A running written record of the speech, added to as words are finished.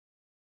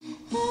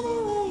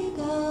Anywhere you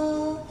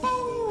go,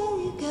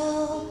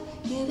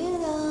 give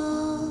it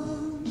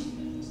on.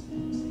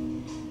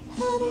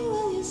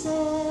 Anywhere you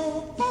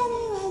say,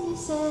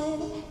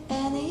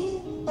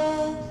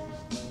 anywhere.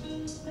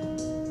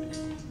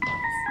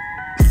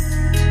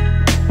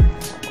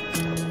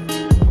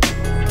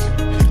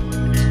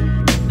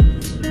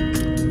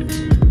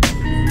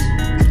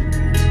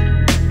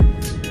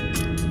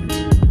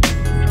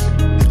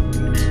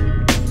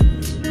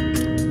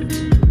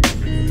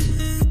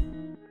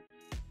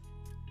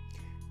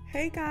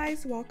 Hey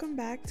guys, welcome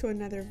back to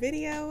another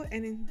video,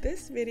 and in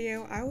this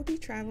video I will be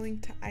traveling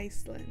to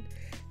Iceland.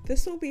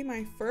 This will be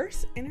my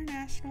first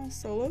international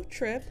solo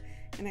trip,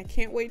 and I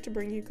can't wait to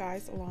bring you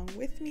guys along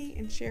with me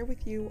and share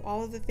with you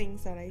all of the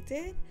things that I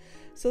did.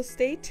 So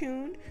stay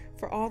tuned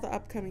for all the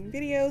upcoming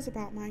videos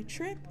about my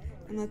trip,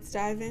 and let's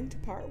dive into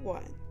part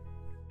 1.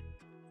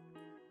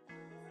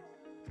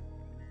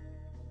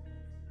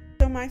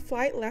 So my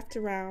flight left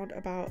around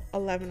about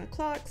 11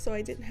 o'clock, so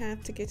I didn't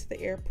have to get to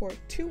the airport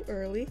too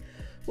early,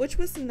 which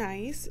was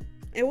nice.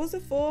 It was a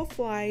full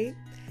flight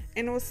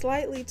and it was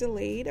slightly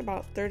delayed,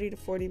 about 30 to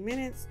 40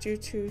 minutes due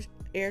to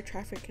air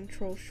traffic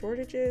control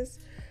shortages,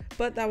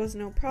 but that was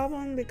no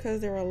problem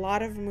because there were a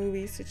lot of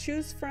movies to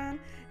choose from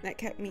that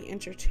kept me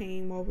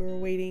entertained while we were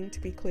waiting to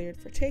be cleared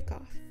for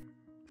takeoff.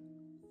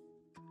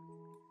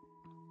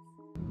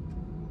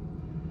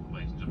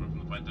 Ladies and gentlemen, from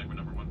the flight deck, we're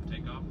number 1 for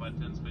takeoff,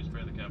 flight 10, space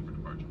prepare the cab for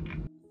departure.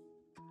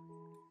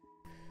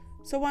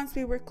 So once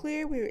we were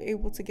clear, we were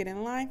able to get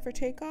in line for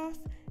takeoff,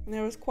 and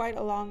there was quite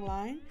a long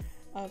line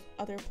of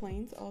other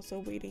planes also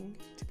waiting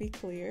to be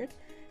cleared.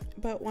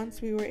 But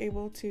once we were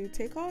able to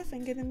take off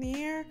and get in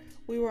the air,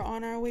 we were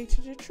on our way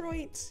to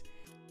Detroit.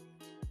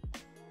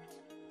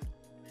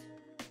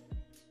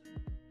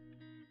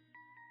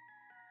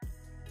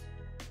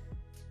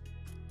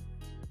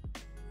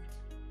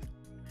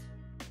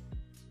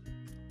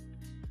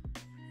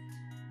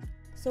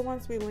 So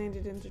once we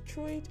landed in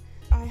Detroit,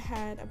 I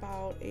had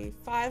about a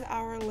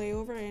 5-hour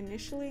layover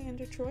initially in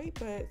Detroit,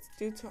 but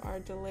due to our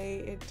delay,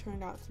 it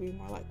turned out to be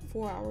more like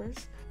 4 hours.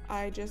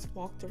 I just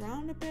walked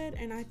around a bit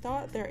and I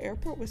thought their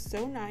airport was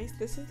so nice.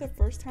 This is the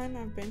first time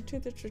I've been to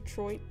the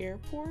Detroit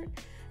airport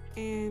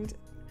and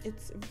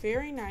it's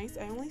very nice.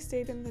 I only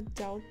stayed in the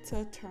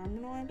Delta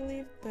terminal, I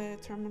believe, the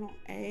Terminal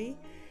A.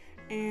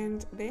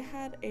 And they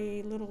had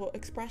a little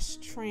express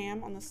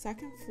tram on the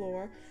second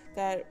floor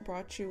that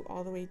brought you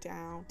all the way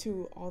down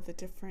to all the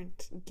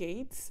different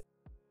gates.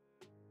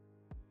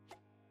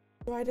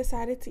 So I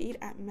decided to eat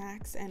at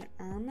Max and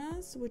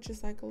Erma's, which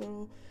is like a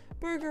little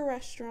burger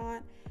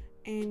restaurant,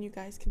 and you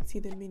guys can see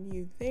the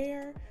menu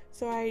there.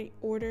 So I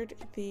ordered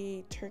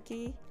the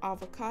turkey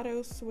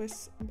avocado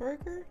Swiss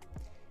burger,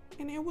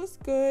 and it was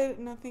good.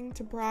 Nothing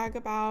to brag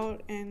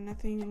about and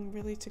nothing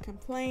really to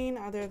complain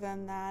other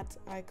than that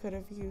I could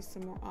have used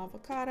some more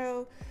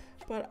avocado,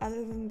 but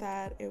other than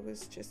that it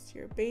was just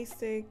your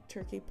basic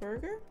turkey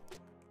burger.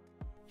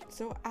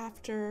 So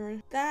after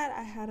that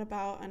I had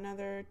about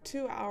another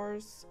 2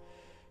 hours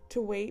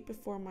to wait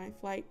before my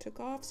flight took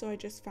off, so I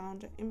just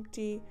found an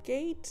empty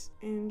gate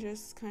and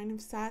just kind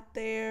of sat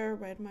there,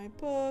 read my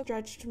book,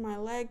 stretched my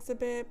legs a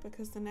bit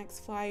because the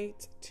next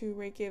flight to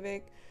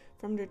Reykjavik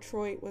from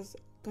Detroit was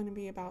going to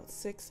be about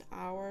 6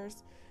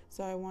 hours,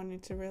 so I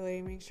wanted to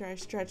really make sure I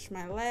stretched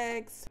my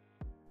legs.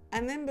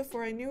 And then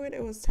before I knew it,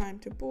 it was time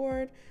to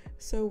board.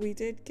 So we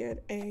did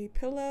get a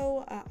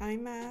pillow, an eye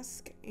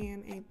mask,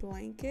 and a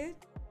blanket.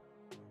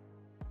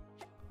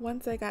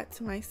 Once I got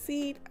to my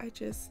seat, I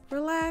just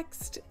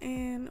relaxed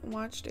and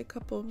watched a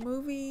couple of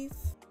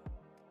movies.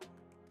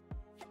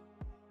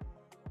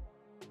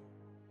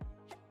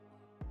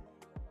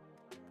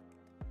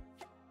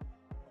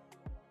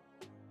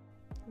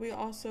 We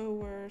also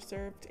were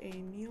served a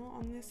meal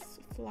on this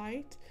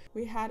flight.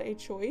 We had a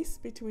choice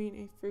between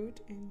a fruit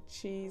and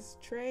cheese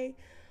tray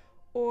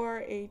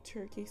or a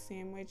turkey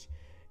sandwich,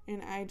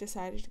 and I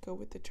decided to go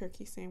with the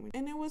turkey sandwich.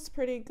 And it was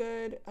pretty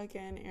good.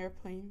 Again,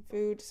 airplane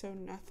food, so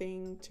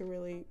nothing to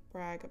really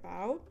brag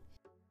about.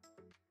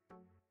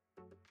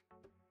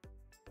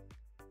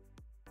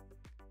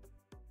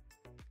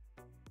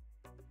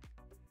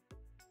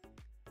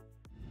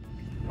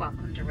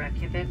 Welcome to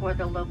Reykjavik, where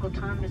the local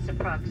time is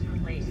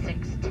approximately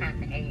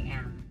 6:10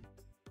 a.m.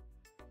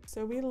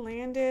 So we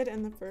landed,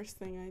 and the first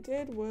thing I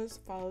did was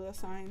follow the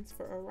signs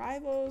for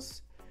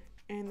arrivals,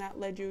 and that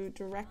led you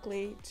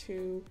directly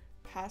to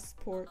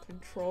passport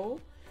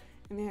control.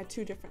 And they had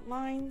 2 different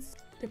lines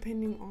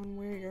depending on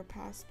where your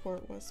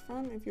passport was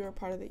from. If you were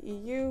part of the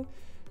EU,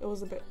 it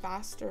was a bit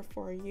faster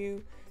for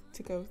you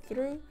to go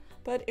through,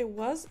 but it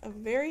was a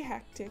very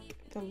hectic.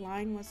 The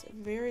line was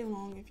very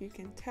long, if you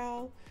can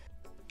tell.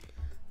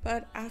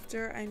 But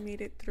after I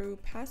made it through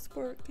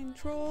passport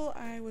control,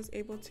 I was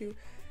able to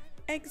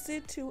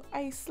exit to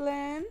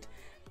Iceland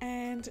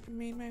and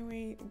made my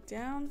way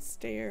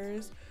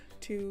downstairs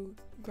to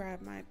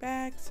grab my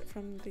bags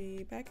from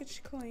the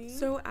baggage claim.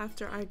 So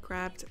after I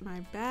grabbed my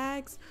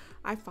bags,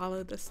 I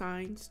followed the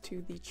signs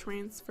to the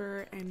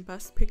transfer and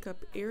bus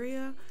pickup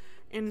area,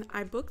 And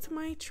I booked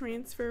my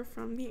transfer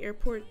from the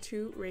airport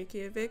to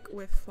Reykjavik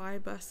with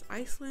Flybus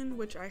Iceland,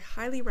 which I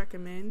highly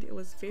recommend. It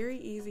was very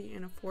easy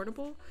and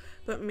affordable,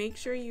 but make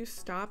sure you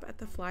stop at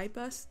the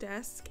Flybus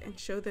desk and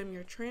show them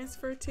your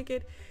transfer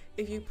ticket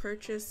if you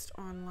purchased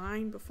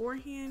online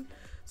beforehand,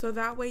 so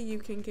that way you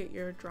can get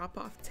your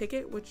drop-off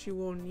ticket, which you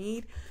will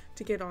need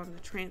to get on the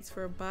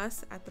transfer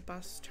bus at the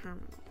bus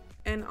terminal.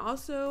 And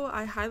also,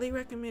 I highly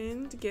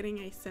recommend getting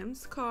a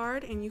Sims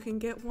card, and you can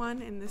get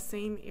one in the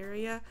same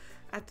area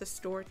at the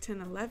store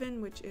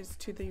 1011, which is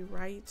to the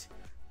right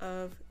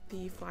of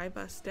the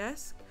Flybus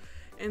desk.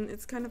 And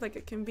it's kind of like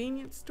a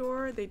convenience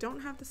store. They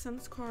don't have the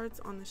Sims cards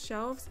on the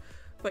shelves,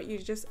 but you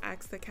just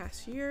ask the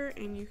cashier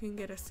and you can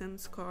get a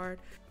Sims card.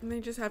 And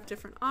they just have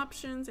different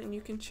options, and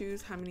you can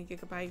choose how many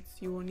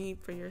gigabytes you will need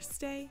for your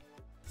stay.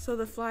 So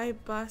the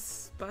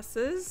Flybus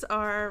buses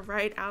are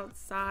right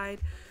outside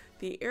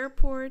the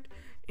airport,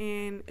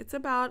 and it's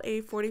about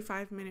a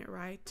 45-minute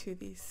ride to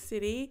the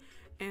city,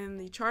 and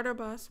the charter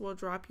bus will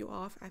drop you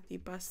off at the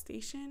bus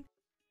station.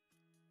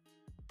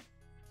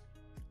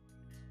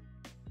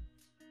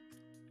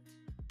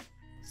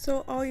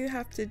 So all you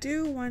have to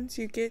do once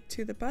you get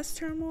to the bus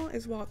terminal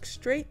is walk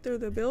straight through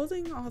the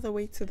building all the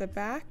way to the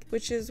back,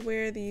 which is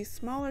where the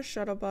smaller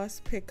shuttle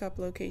bus pickup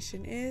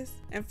location is.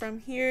 And from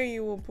here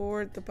you will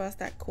board the bus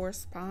that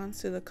corresponds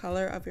to the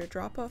color of your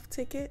drop-off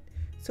ticket.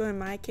 So in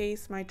my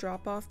case, my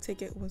drop-off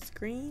ticket was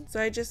green.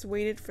 So I just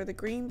waited for the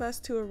green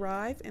bus to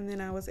arrive, and then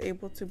I was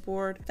able to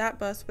board that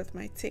bus with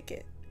my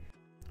ticket.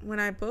 When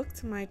I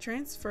booked my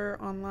transfer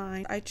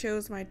online, I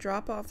chose my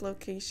drop-off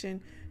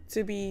location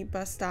to be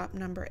bus stop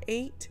number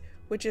 8,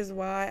 which is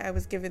why I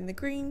was given the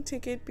green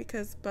ticket,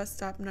 because bus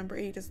stop number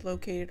 8 is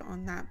located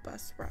on that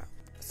bus route.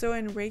 So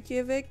in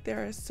Reykjavik,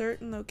 there are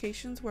certain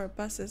locations where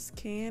buses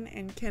can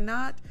and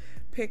cannot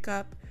pick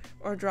up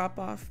or drop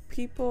off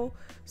people.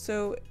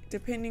 So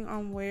depending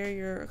on where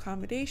your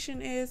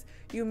accommodation is,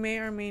 you may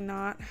or may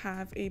not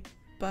have a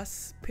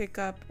bus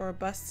pickup or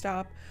bus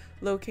stop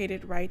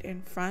located right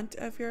in front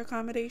of your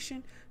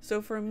accommodation.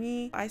 So for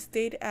me, I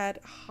stayed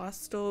at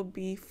Hostel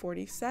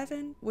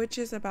B47, which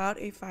is about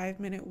a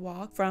 5-minute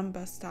walk from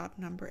bus stop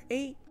number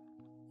 8.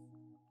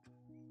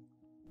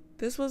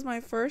 This was my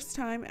first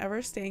time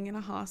ever staying in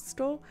a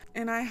hostel,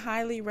 and I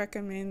highly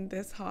recommend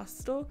this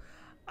hostel.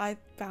 I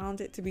found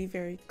it to be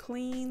very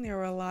clean. There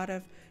were a lot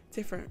of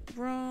different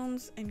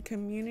rooms and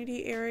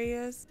community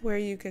areas where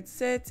you could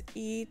sit,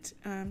 eat,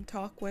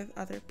 talk with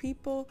other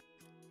people.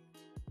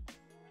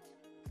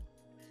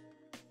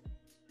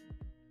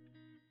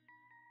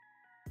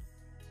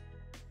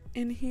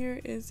 And here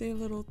is a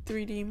little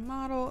 3D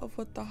model of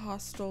what the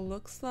hostel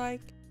looks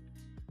like.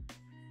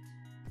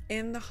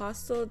 And the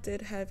hostel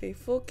did have a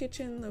full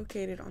kitchen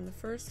located on the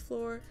first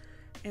floor,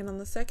 and on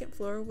the second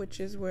floor, which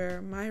is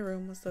where my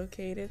room was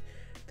located,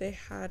 they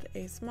had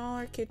a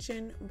smaller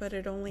kitchen, but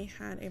it only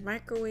had a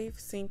microwave,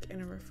 sink,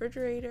 and a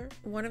refrigerator.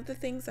 One of the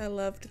things I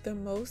loved the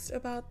most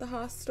about the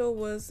hostel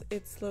was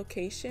its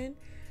location.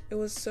 It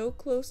was so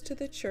close to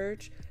the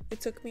church. It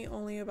took me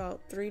only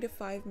about 3 to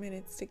 5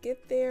 minutes to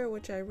get there,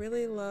 which I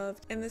really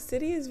loved. And the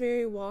city is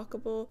very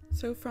walkable.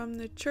 So from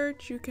the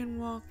church, you can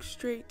walk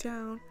straight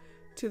down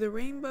to the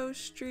Rainbow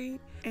Street,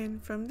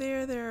 and from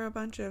there are a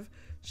bunch of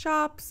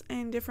shops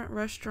and different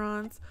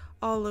restaurants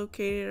all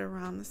located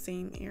around the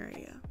same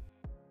area.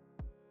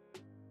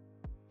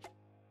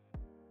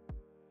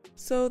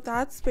 So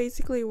that's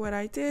basically what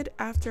I did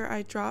after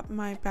I dropped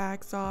my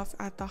bags off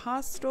at the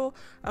hostel.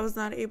 I was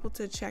not able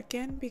to check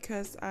in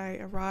because I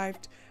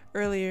arrived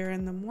earlier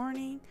in the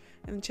morning,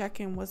 and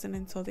check-in wasn't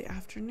until the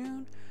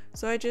afternoon.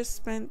 So I just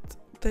spent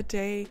the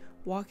day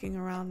walking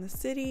around the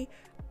city.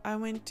 I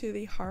went to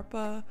the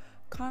Harpa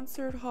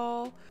concert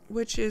hall,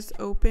 which is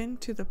open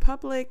to the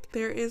public.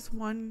 There is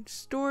one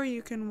store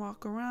you can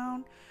walk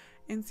around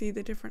and see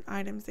the different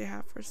items they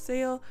have for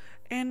sale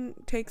and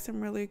take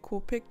some really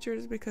cool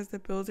pictures, because the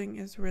building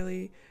is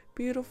really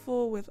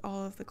beautiful with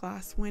all of the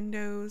glass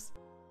windows.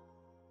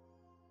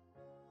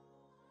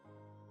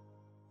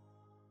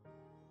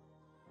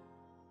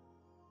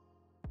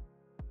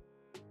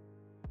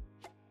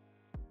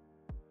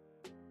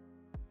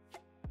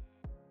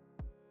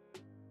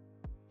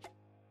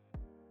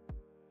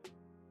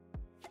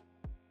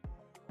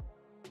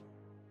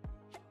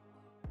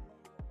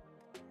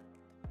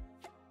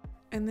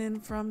 And then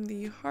from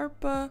the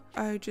Harpa,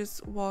 I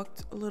just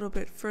walked a little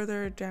bit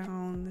further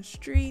down the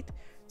street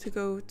to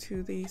go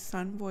to the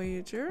Sun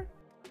Voyager.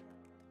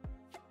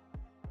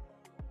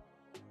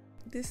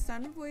 This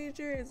Sun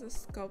Voyager is a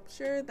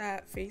sculpture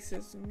that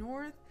faces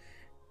north,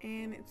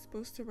 and it's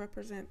supposed to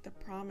represent the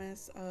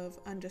promise of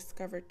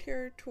undiscovered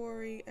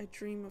territory, a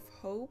dream of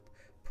hope,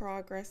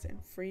 progress,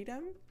 and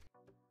freedom.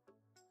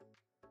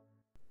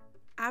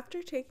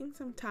 After taking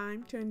some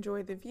time to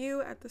enjoy the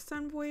view at the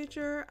Sun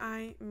Voyager,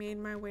 I made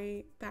my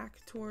way back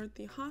toward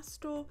the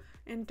hostel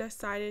and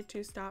decided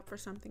to stop for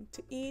something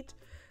to eat.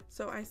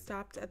 So I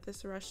stopped at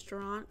this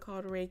restaurant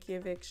called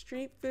Reykjavik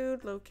Street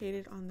Food,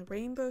 located on the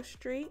Rainbow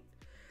Street.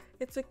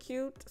 It's a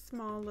cute,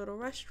 small little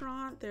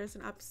restaurant. There's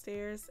an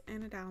upstairs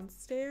and a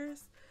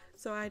downstairs.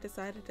 so I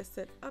decided to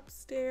sit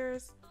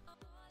upstairs.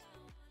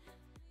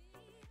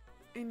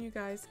 And you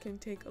guys can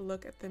take a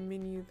look at the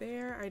menu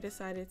there. I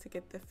decided to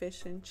get the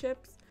fish and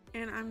chips,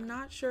 and I'm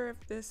not sure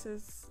if this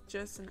is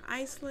just an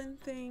Iceland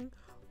thing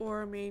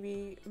or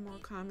maybe more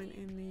common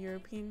in the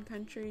European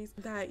countries,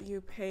 that you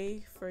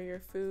pay for your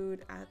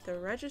food at the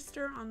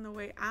register on the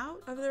way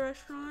out of the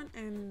restaurant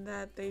and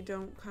that they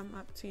don't come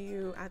up to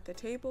you at the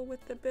table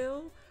with the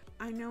bill.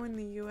 I know in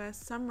the US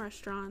some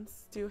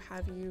restaurants do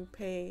have you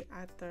pay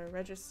at the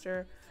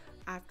register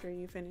after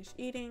you finish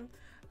eating,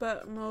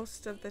 but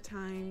most of the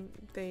time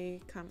they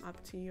come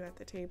up to you at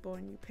the table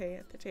and you pay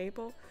at the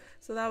table.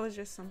 So that was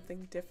just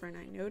something different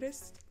I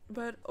noticed.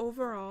 But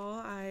overall,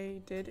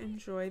 I did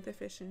enjoy the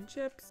fish and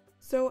chips.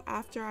 So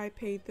after I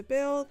paid the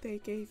bill, they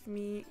gave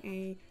me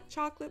a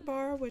chocolate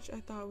bar, which I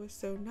thought was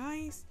so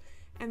nice.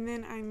 And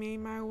then I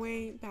made my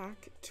way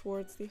back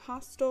towards the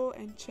hostel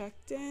and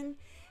checked in.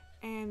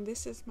 And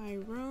this is my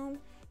room.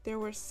 There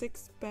were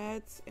 6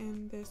 beds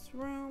in this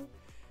room.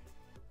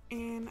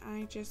 And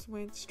I just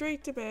went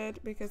straight to bed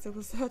because it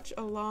was such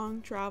a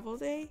long travel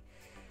day.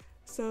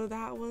 So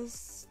that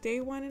was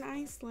day 1 in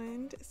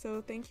Iceland.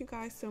 So thank you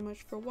guys so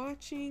much for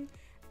watching,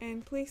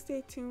 and please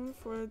stay tuned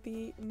for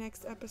the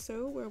next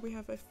episode where we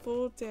have a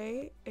full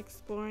day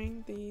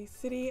exploring the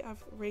city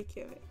of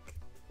Reykjavik.